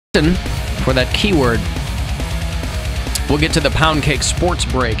For that keyword. We'll get to the Poundcake sports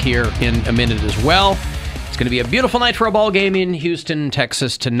break here in a minute as well. It's going to be a beautiful night for a ball game in Houston,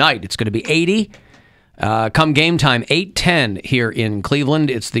 Texas tonight. It's going to be 80. Come game time, 8:10 here in Cleveland.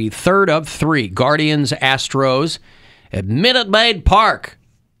 It's the third of three. Guardians, Astros at Minute Maid Park.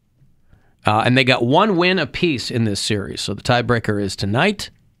 And they got one win apiece in this series. So the tiebreaker is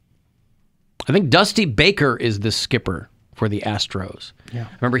tonight. I think Dusty Baker is the skipper for the Astros. Yeah.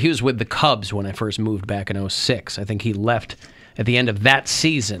 Remember, he was with the Cubs when I first moved back in 2006. I think he left at the end of that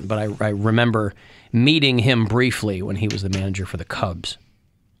season, but I remember meeting him briefly when he was the manager for the Cubs.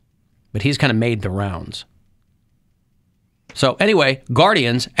 But he's kind of made the rounds. So anyway,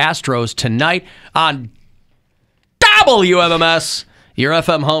 Guardians, Astros tonight on WMMS, your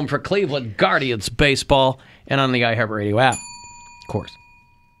FM home for Cleveland Guardians baseball, and on the iHeartRadio app, of course.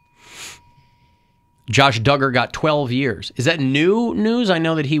 Josh Duggar got 12 years. Is that new news? I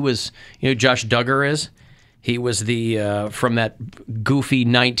know that he was, Josh Duggar is? He was the, from that goofy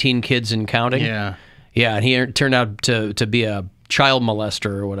 19 Kids and Counting. Yeah. Yeah, and he turned out to be a child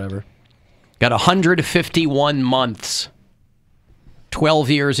molester or whatever. Got 151 months. 12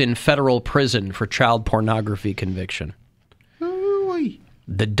 years in federal prison for child pornography conviction.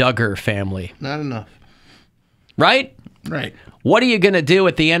 The Duggar family. Not enough. Right? Right. What are you going to do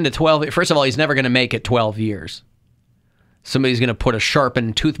at the end of 12? First of all, he's never going to make it 12 years. Somebody's going to put a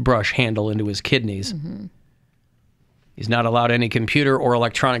sharpened toothbrush handle into his kidneys. Mm-hmm. He's not allowed any computer or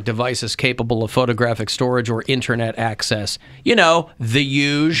electronic devices capable of photographic storage or internet access. The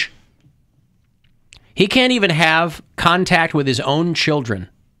huge. He can't even have contact with his own children.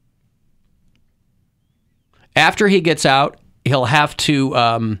 After he gets out, he'll have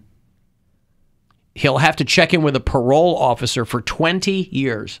to check in with a parole officer for 20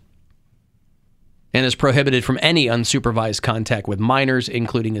 years and is prohibited from any unsupervised contact with minors,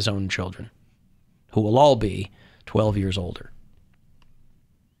 including his own children, who will all be 12 years older.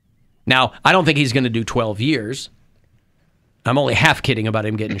 Now, I don't think he's going to do 12 years. I'm only half kidding about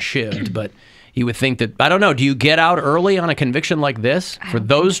him getting shivved, but you would think that, I don't know, do you get out early on a conviction like this for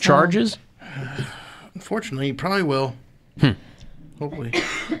those charges? Unfortunately, you probably will. Hopefully.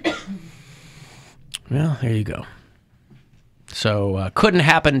 Well, there you go. So, couldn't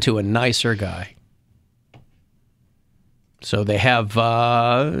happen to a nicer guy. So they have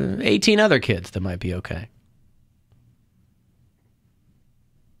 18 other kids that might be okay.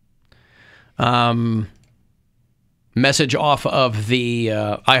 Message off of the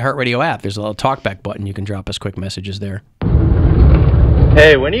iHeartRadio app. There's a little talkback button. You can drop us quick messages there.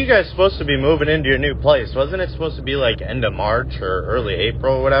 Hey, when are you guys supposed to be moving into your new place? Wasn't it supposed to be like end of March or early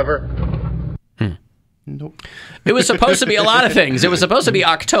April or whatever? Nope. It was supposed to be a lot of things. It was supposed to be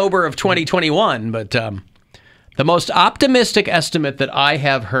October of 2021, but the most optimistic estimate that I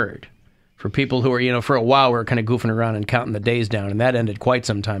have heard for people who are, for a while we were kind of goofing around and counting the days down, and that ended quite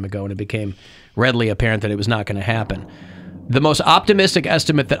some time ago, and it became readily apparent that it was not going to happen. The most optimistic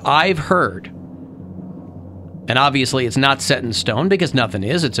estimate that I've heard, and obviously it's not set in stone because nothing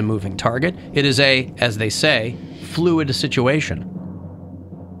is, it's a moving target. It is a, as they say, fluid situation.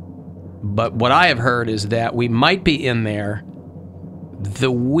 But what I have heard is that we might be in there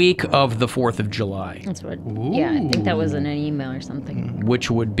the week of the 4th of July. That's what, yeah, I think that was in an email or something.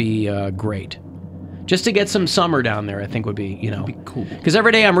 Which would be great. Just to get some summer down there, I think would be, Be cool. Because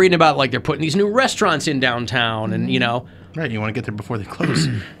every day I'm reading about, like, they're putting these new restaurants in downtown and, Right, you want to get there before they close.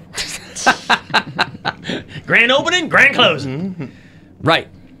 Grand opening, grand closing. Mm-hmm. Right.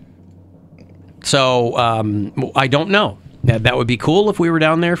 So, I don't know. That would be cool if we were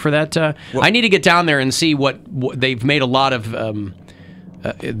down there for that. I need to get down there and see what they've made a lot of.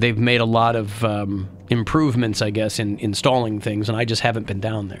 Improvements, I guess, in installing things, and I just haven't been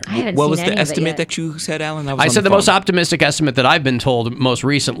down there. What was the estimate that you said, Alan? I said the most optimistic estimate that I've been told most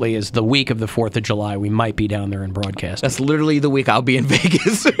recently is the week of the 4th of July. We might be down there in broadcasting. That's literally the week I'll be in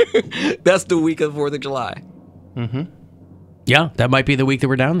Vegas. That's the week of the 4th of July. Mm-hmm. Yeah, that might be the week that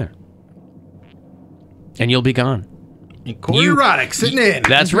we're down there. And you'll be gone. And Corey Roddick sitting in.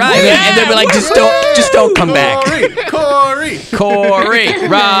 That's right. Yeah, and they'll be like, just don't come back. Corey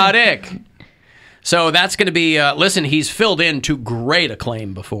Roddick. So that's going to be, listen, he's filled in to great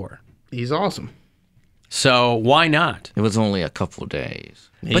acclaim before. He's awesome. So why not? It was only a couple of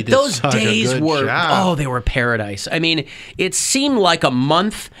days. But those days were, they were paradise. I mean, it seemed like a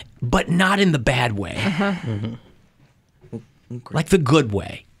month, but not in the bad way. Mm-hmm. Like the good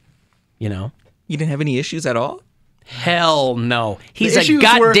way, You didn't have any issues at all? Hell no. He's a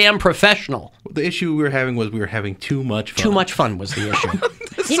goddamn professional. The issue we were having was we were having too much fun. Too much fun was the issue.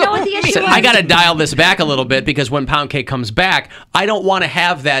 You know what the issue was? I got to dial this back a little bit because when Poundcake comes back, I don't want to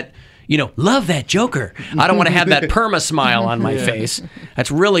have that, love that Joker. I don't want to have that perma smile on my face.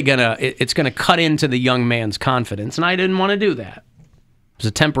 That's really it's gonna cut into the young man's confidence, and I didn't want to do that. It was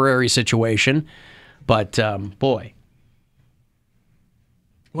a temporary situation, but boy,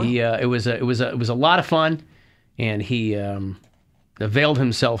 it was a lot of fun, and he availed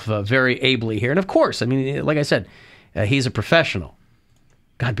himself very ably here. And of course, I mean, like I said, he's a professional.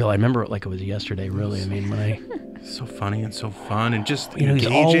 God, Bill, I remember it like it was yesterday, really. I mean, so funny and so fun and just he's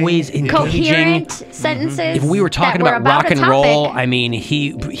always engaging. Coherent sentences. If we were talking about rock and roll, I mean,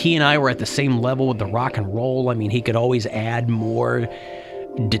 he and I were at the same level with the rock and roll. I mean, he could always add more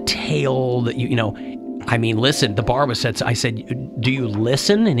detail that I mean, listen, the bar was set. I said, "Do you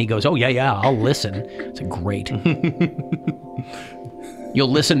listen?" And he goes, "Oh yeah, I'll listen." I said, "Great." You'll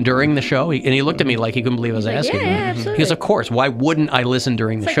listen during the show? And he looked at me like he couldn't believe I was asking him. Yeah, absolutely. He goes, of course. Why wouldn't I listen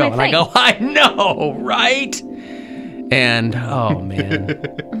during the show? And I go, I know, right? And, oh, man.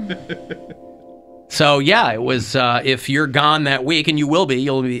 So, yeah, it was, if you're gone that week, and you'll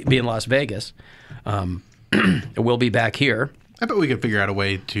be in Las Vegas. We'll be back here. I bet we could figure out a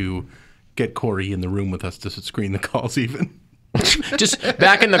way to get Corey in the room with us to screen the calls even. Just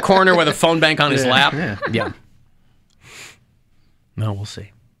back in the corner with a phone bank on his lap. Yeah. No, we'll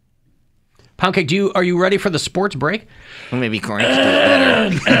see. Poundcake, are you ready for the sports break? Well, maybe Corey should do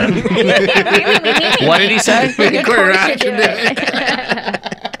it better. What did he say? Corey should do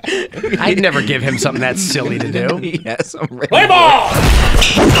it. I'd never give him something that silly to do. Yes, I'm ready. Play ball!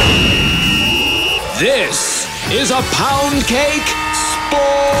 This is a Poundcake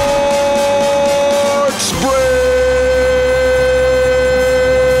Sports Break!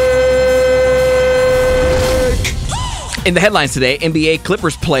 In the headlines today, NBA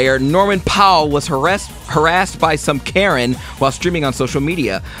Clippers player Norman Powell was harassed by some Karen while streaming on social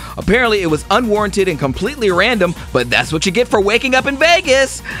media. Apparently, it was unwarranted and completely random, but that's what you get for waking up in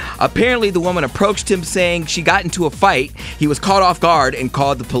Vegas. Apparently, the woman approached him saying she got into a fight. He was caught off guard and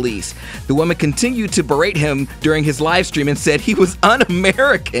called the police. The woman continued to berate him during his live stream and said he was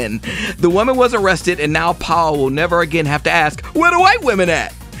un-American. The woman was arrested, and now Powell will never again have to ask, "Where the white women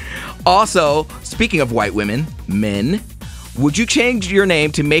at?" Also, speaking of white women, men, would you change your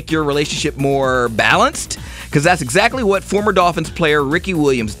name to make your relationship more balanced? Because that's exactly what former Dolphins player Ricky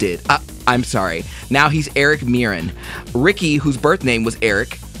Williams did. I'm sorry. Now he's Eric Mirren. Ricky, whose birth name was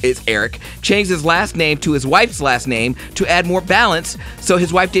Eric, changed his last name to his wife's last name to add more balance so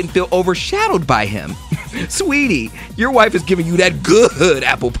his wife didn't feel overshadowed by him. Sweetie, your wife is giving you that good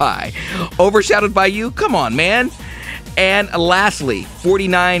apple pie. Overshadowed by you? Come on, man. And lastly,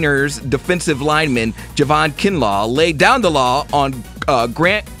 49ers defensive lineman Javon Kinlaw laid down the law on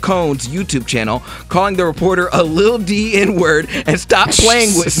Grant Cohn's YouTube channel, calling the reporter a Lil D N-word and stop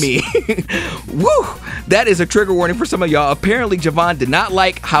playing with me. Woo! That is a trigger warning for some of y'all. Apparently, Javon did not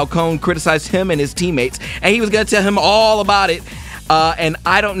like how Cohn criticized him and his teammates, and he was going to tell him all about it. And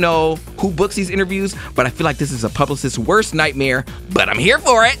I don't know who books these interviews, but I feel like this is a publicist's worst nightmare, but I'm here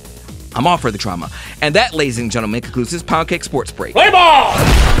for it. I'm all for the trauma. And that, ladies and gentlemen, concludes this Poundcake Sports Break. Play ball!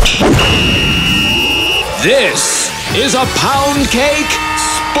 This is a Poundcake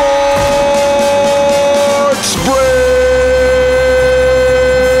Sports Break!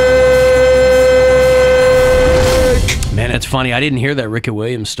 Man, it's funny. I didn't hear that Ricky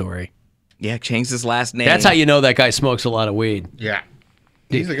Williams story. Yeah, changed his last name. That's how you know that guy smokes a lot of weed. Yeah.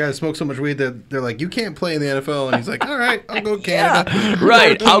 He's the guy that smokes so much weed that they're like, you can't play in the NFL. And he's like, all right, I'll go Canada. Yeah,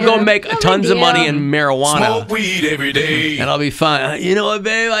 right. I'll go make tons of money in marijuana. Smoke weed every day. And I'll be fine. You know what,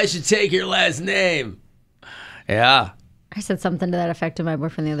 babe? I should take your last name. Yeah. I said something to that effect to my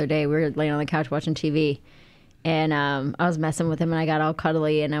boyfriend the other day. We were laying on the couch watching TV. And I was messing with him, and I got all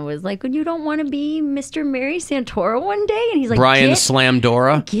cuddly, and I was like, "You don't want to be Mr. Mary Santora one day?" And he's like, Brian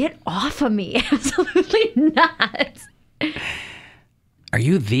Slamdora. Get off of me. Absolutely not. Are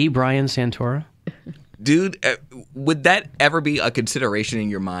you the Brian Santora? Dude, would that ever be a consideration in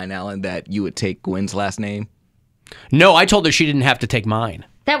your mind, Alan, that you would take Gwen's last name? No, I told her she didn't have to take mine.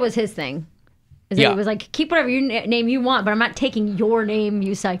 That was his thing. Yeah. It was like, keep whatever name you want, but I'm not taking your name,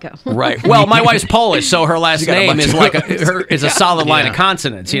 you psycho. Right. Well, my wife's Polish, so her last name is like a solid line of Yeah.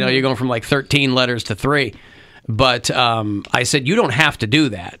 consonants. You know, you're going from like 13 letters to 3. But I said, you don't have to do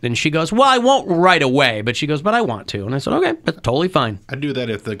that. And she goes, well, I won't right away. But she goes, but I want to. And I said, okay, that's totally fine. I'd do that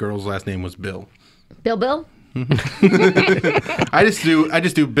if the girl's last name was Bill. Bill? I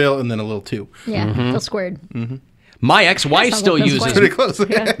just do Bill and then a little 2. Yeah, Bill squared. My ex-wife still That's uses Pretty close.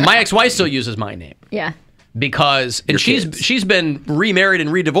 my ex-wife still uses my name Yeah. because and she's been remarried and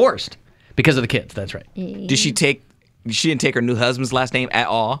redivorced because of the kids. That's right. Did she take She didn't take her new husband's last name at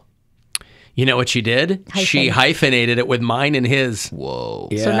all. You know what she did? She hyphenated it with mine and his. Whoa.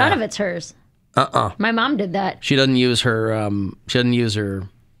 Yeah. So none of it's hers. My mom did that. She doesn't use her.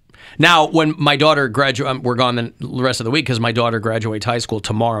 Now, when my daughter graduates, we're gone the rest of the week because my daughter graduates high school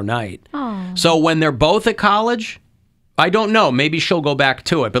tomorrow night. Oh. So when they're both at college, I don't know. Maybe she'll go back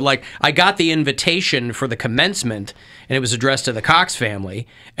to it. But like, I got the invitation for the commencement, and it was addressed to the Cox family,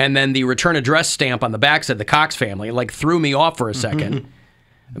 and then the return address stamp on the back said the Cox family. It like threw me off for a second.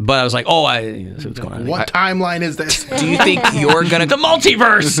 But I was like, oh, what's going on? What timeline is this? Do you think you're going to... The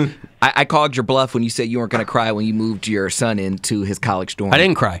multiverse! I called your bluff when you said you weren't going to cry when you moved your son into his college dorm. I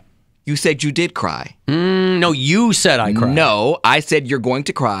didn't cry. You said you did cry. No, you said I cried. No, I said you're going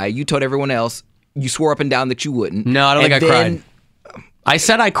to cry. You told everyone else. You swore up and down that you wouldn't. No, I don't think I cried. I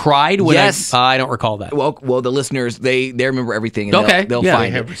said I cried when yes. I don't recall that. Well, the listeners, they remember everything. And okay. They'll yeah.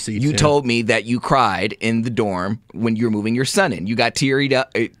 find they have it. receipts, You told me that you cried in the dorm when you were moving your son in. You got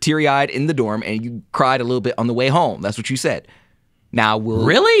teary-eyed in the dorm, and you cried a little bit on the way home. That's what you said. Now,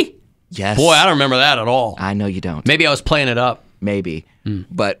 Really? Yes. Boy, I don't remember that at all. I know you don't. Maybe I was playing it up. Maybe.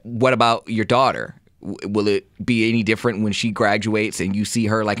 But what about your daughter? Will it be any different when she graduates and you see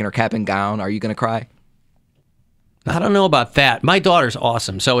her like in her cap and gown? Are you going to cry? I don't know about that. My daughter's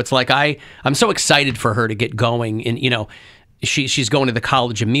awesome. So it's like I'm so excited for her to get going. And, she's going to the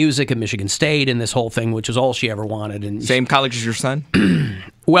College of Music at Michigan State and this whole thing, which is all she ever wanted. And Same college as your son?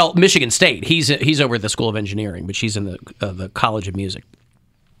 Well, Michigan State. He's over at the School of Engineering, but she's in the College of Music,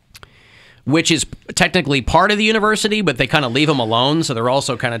 which is technically part of the university, but they kind of leave them alone. So they're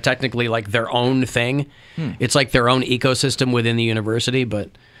also kind of technically like their own thing. It's like their own ecosystem within the university. But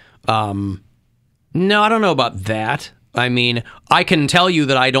no, I don't know about that. I mean, I can tell you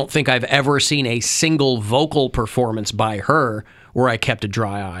that I don't think I've ever seen a single vocal performance by her where I kept a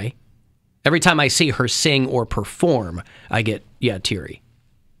dry eye. Every time I see her sing or perform, I get, teary.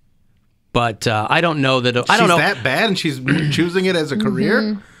 But I don't know that... I don't know. She's that bad and she's choosing it as a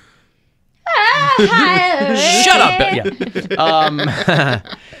career? Shut up. Yeah.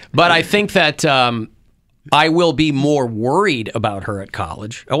 But I think that I will be more worried about her at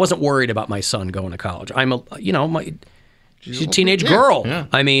college. I wasn't worried about my son going to college. She's a teenage girl. Yeah.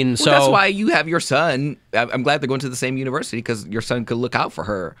 I mean, so... that's why you have your son. I'm glad they're going to the same university because your son could look out for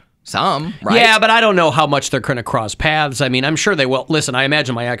her some, right? Yeah, but I don't know how much they're going to cross paths. I mean, I'm sure they will. Listen, I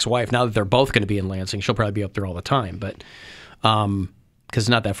imagine my ex-wife, now that they're both going to be in Lansing, she'll probably be up there all the time, but... because it's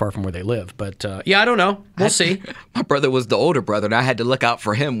not that far from where they live. But, I don't know. We'll see. My brother was the older brother, and I had to look out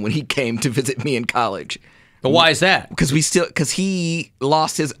for him when he came to visit me in college. But why is that? Because he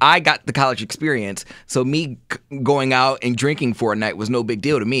lost his... I got the college experience, so me going out and drinking for a night was no big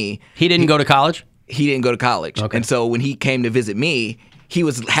deal to me. He didn't go to college? He didn't go to college. Okay. And so when he came to visit me... he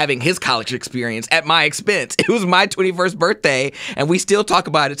was having his college experience at my expense. It was my 21st birthday, and we still talk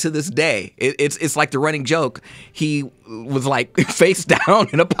about it to this day. It's like the running joke. He was like face down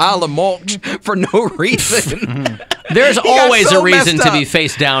in a pile of mulch for no reason. There's always a reason to be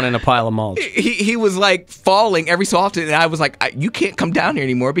face down in a pile of mulch. He was like falling every so often, and I was like, you can't come down here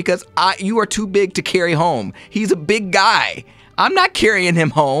anymore because you are too big to carry home. He's a big guy. I'm not carrying him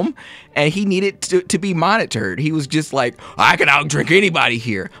home. And he needed to be monitored. He was just like, I can outdrink anybody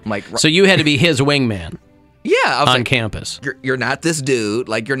here. I'm like, so you had to be his wingman. Yeah, I was on like, campus. You're not this dude.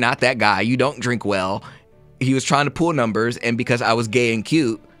 Like, you're not that guy. You don't drink well. He was trying to pull numbers, and because I was gay and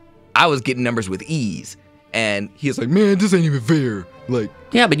cute, I was getting numbers with ease. And he was like, man, this ain't even fair. Like,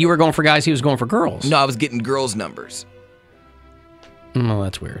 yeah, but you were going for guys. He was going for girls. No, I was getting girls' numbers. Oh,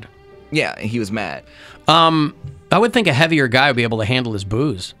 that's weird. Yeah, and he was mad. I would think a heavier guy would be able to handle his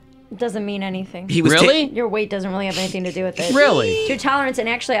booze. It doesn't mean anything. He was really? Your weight doesn't really have anything to do with it. Really? It's your tolerance, and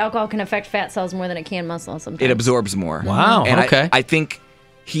actually alcohol can affect fat cells more than it can muscle sometimes. It absorbs more. Wow, and okay. I think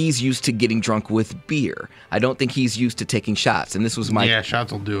he's used to getting drunk with beer. I don't think he's used to taking shots. And this was my... Yeah,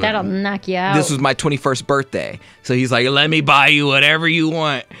 shots will do it. That'll knock you out. This was my 21st birthday. So he's like, let me buy you whatever you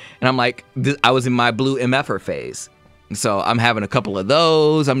want. And I'm like, I was in my blue MFer phase. So I'm having a couple of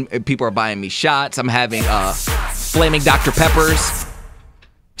those. People are buying me shots. I'm having flaming Dr. Peppers.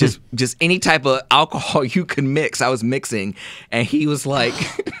 Just any type of alcohol you can mix, I was mixing. And he was like...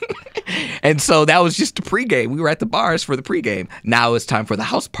 And so that was just the pregame. We were at the bars for the pregame. Now it's time for the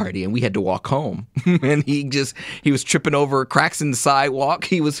house party, and we had to walk home. And he was tripping over cracks in the sidewalk.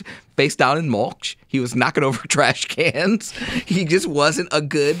 He was face down in mulch. He was knocking over trash cans. He just wasn't a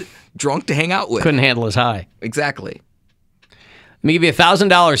good drunk to hang out with. Couldn't handle his high. Exactly. Let me give you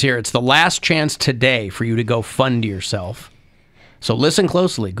 $1,000 here. It's the last chance today for you to go fund yourself. So listen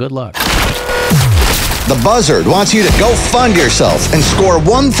closely. Good luck. The Buzzard wants you to go fund yourself and score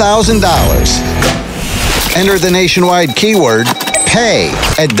 $1,000. Enter the nationwide keyword PAY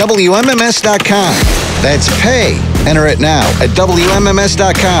at WMMS.com. That's PAY. Enter it now at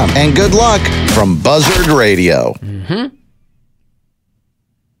WMMS.com. And good luck from Buzzard Radio.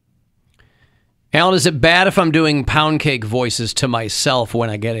 Alan, is it bad if I'm doing pound cake voices to myself when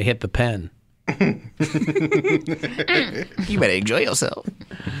I get to hit the pen? You better enjoy yourself.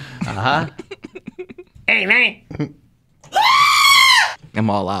 Hey, man. I'm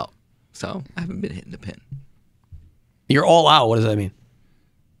all out, so I haven't been hitting the pin. You're all out. What does that mean?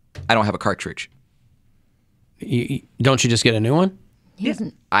 I don't have a cartridge. Don't you just get a new one?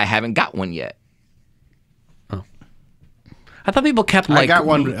 I haven't got one yet. I thought people kept I got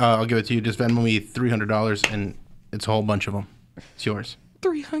one. I'll give it to you. Just Venmo me $300, and it's a whole bunch of them. It's yours.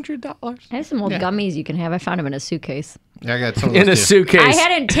 $300. I have some old gummies you can have. I found them in a suitcase. Yeah, I got some in a suitcase. I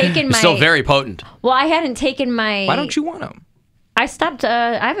hadn't taken my. Still very potent. Well, I hadn't taken my. Why don't you want them? I stopped.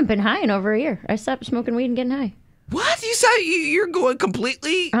 I haven't been high in over a year. I stopped smoking weed and getting high. What? You said you're going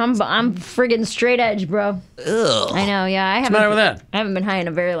completely? I'm friggin' straight edge, bro. Ugh. I know. Yeah, What's the matter with that? I haven't been high in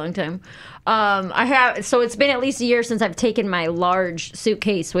a very long time. I have. So it's been at least a year since I've taken my large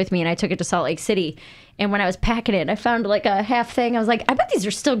suitcase with me, and I took it to Salt Lake City. And when I was packing it, I found like a half thing. I was like, I bet these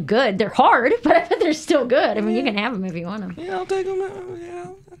are still good. They're hard, but I bet they're still good. I mean, you can have them if you want them. Yeah, I'll take them.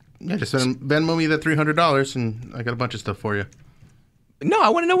 Yeah, just Venmo me that $300, and I got a bunch of stuff for you. No, I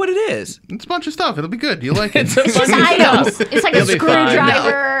want to know what it is. It's a bunch of stuff. It'll be good. You'll like it. It's a bunch Just of items. stuff. It's like a You'll be fine.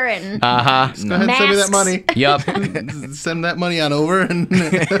 screwdriver and Go ahead and send me that masks. money. Yep. Send that money on over, and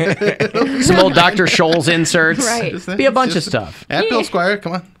Some old Dr. Scholl's inserts. Right. Be a bunch of stuff. At Bill Squire,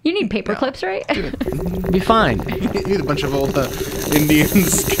 come on. You need paper clips, right? Be fine. You need a bunch of old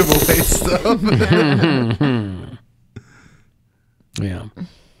Indians giveaway stuff. Yeah.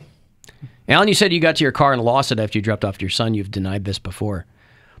 Alan, you said you got to your car and lost it after you dropped off your son. You've denied this before.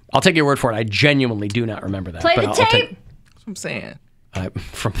 I'll take your word for it. I genuinely do not remember that. Play but the I'll tape. That's what I'm saying.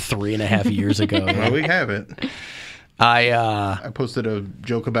 From 3.5 years ago. Well, we have it. I posted a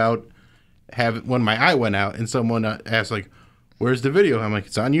joke about when my eye went out, and someone asked, like, where's the video? I'm like,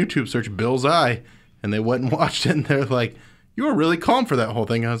 it's on YouTube. Search Bill's eye. And they went and watched it, and they're like, you were really calm for that whole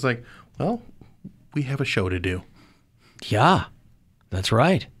thing. I was like, well, we have a show to do. Yeah, that's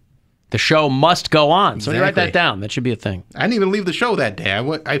right. The show must go on. So you write that Exactly. down. That should be a thing. I didn't even leave the show that day.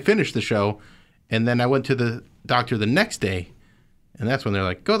 I finished the show, and then I went to the doctor the next day, and that's when they're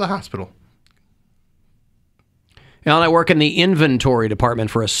like, go to the hospital. Alan, I work in the inventory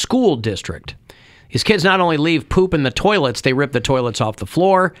department for a school district. These kids not only leave poop in the toilets, they rip the toilets off the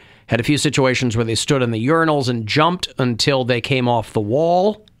floor. Had a few situations where they stood in the urinals and jumped until they came off the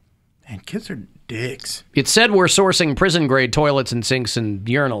wall. Man, kids are dicks. It said we're sourcing prison-grade toilets and sinks and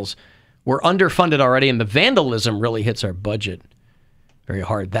urinals. We're underfunded already, and the vandalism really hits our budget very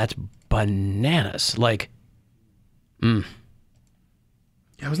hard. That's bananas. Like, Yeah,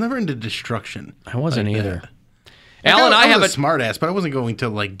 I was never into destruction. I wasn't like either. that. Alan, I have was a smart ass, but I wasn't going to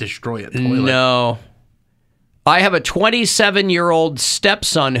like destroy a toilet. No. I have a 27-year-old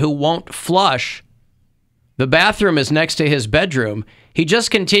stepson who won't flush. The bathroom is next to his bedroom. He just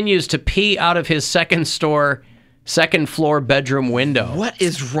continues to pee out of his second floor bedroom window. What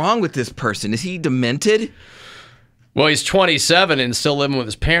is wrong with this person? Is he demented? Well, he's 27 and still living with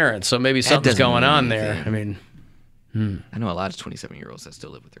his parents, so maybe something's doesn't going mean on anything. there. I mean, I know a lot of 27-year-olds that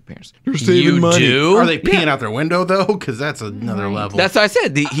still live with their parents. you do? Are they peeing out their window though? Because that's another level. That's what I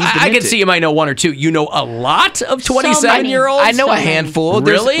said. He's demented. I can see you might know one or two. You know a lot of So many. 27-year-olds? I know So a many. handful.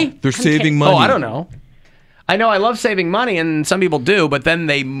 Really? They're saving money. Oh, I don't know. I know I love saving money, and some people do, but then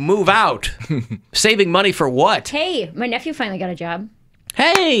they move out. Saving money for what? Hey, my nephew finally got a job.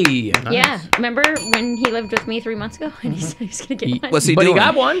 Hey! Yeah, remember when he lived with me 3 months ago and he said he was going to get one? What's he But doing? he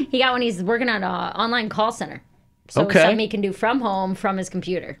got one. He got one. He's working on an online call center. So Okay. something he can do from home from his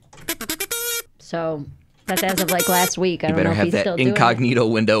computer. So that's as of like last week. I You don't know better if have he's that still doing it. incognito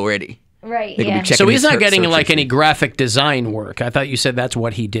window ready. Right, They could be yeah. checking So he's his not search getting like history. any graphic design work. I thought you said that's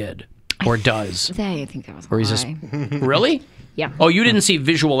what he did or does. I think that was a Or he's just lie. really? Yeah. Oh, you didn't see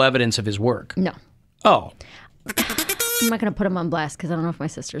visual evidence of his work. No. Oh, I'm not going to put him on blast because I don't know if my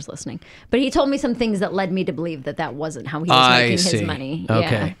sister's listening. But he told me some things that led me to believe that that wasn't how he was I making see. his money.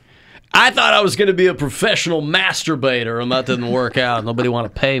 Okay. Yeah. I thought I was going to be a professional masturbator, and that didn't work out. Nobody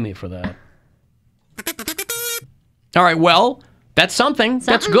want to pay me for that. All right, well, that's something.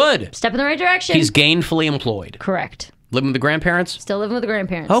 That's Something. good. Step in the right direction. He's gainfully employed. correct. Living with the grandparents? Still living with the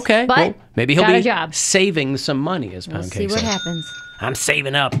grandparents. Okay. But well, maybe he'll got be a job. saving some money, as We'll Poundcake see what said. happens. I'm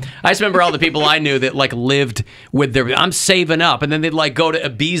saving up. I just remember all the people I knew that like lived with their. I'm saving up, and then they'd like go to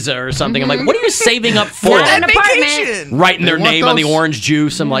Ibiza or something. I'm like, what are you saving up for? Not an apartment. Vacation. Writing their They want name on the those- orange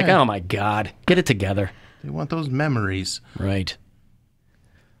juice. I'm like, oh my god, get it together. They want those memories. Right.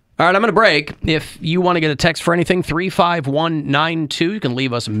 All right, I'm going to break. If you want to get a text for anything, 35192. You can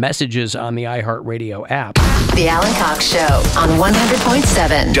leave us messages on the iHeartRadio app. The Alan Cox Show on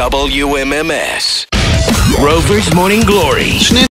 100.7 WMMS. Rover's Morning Glory.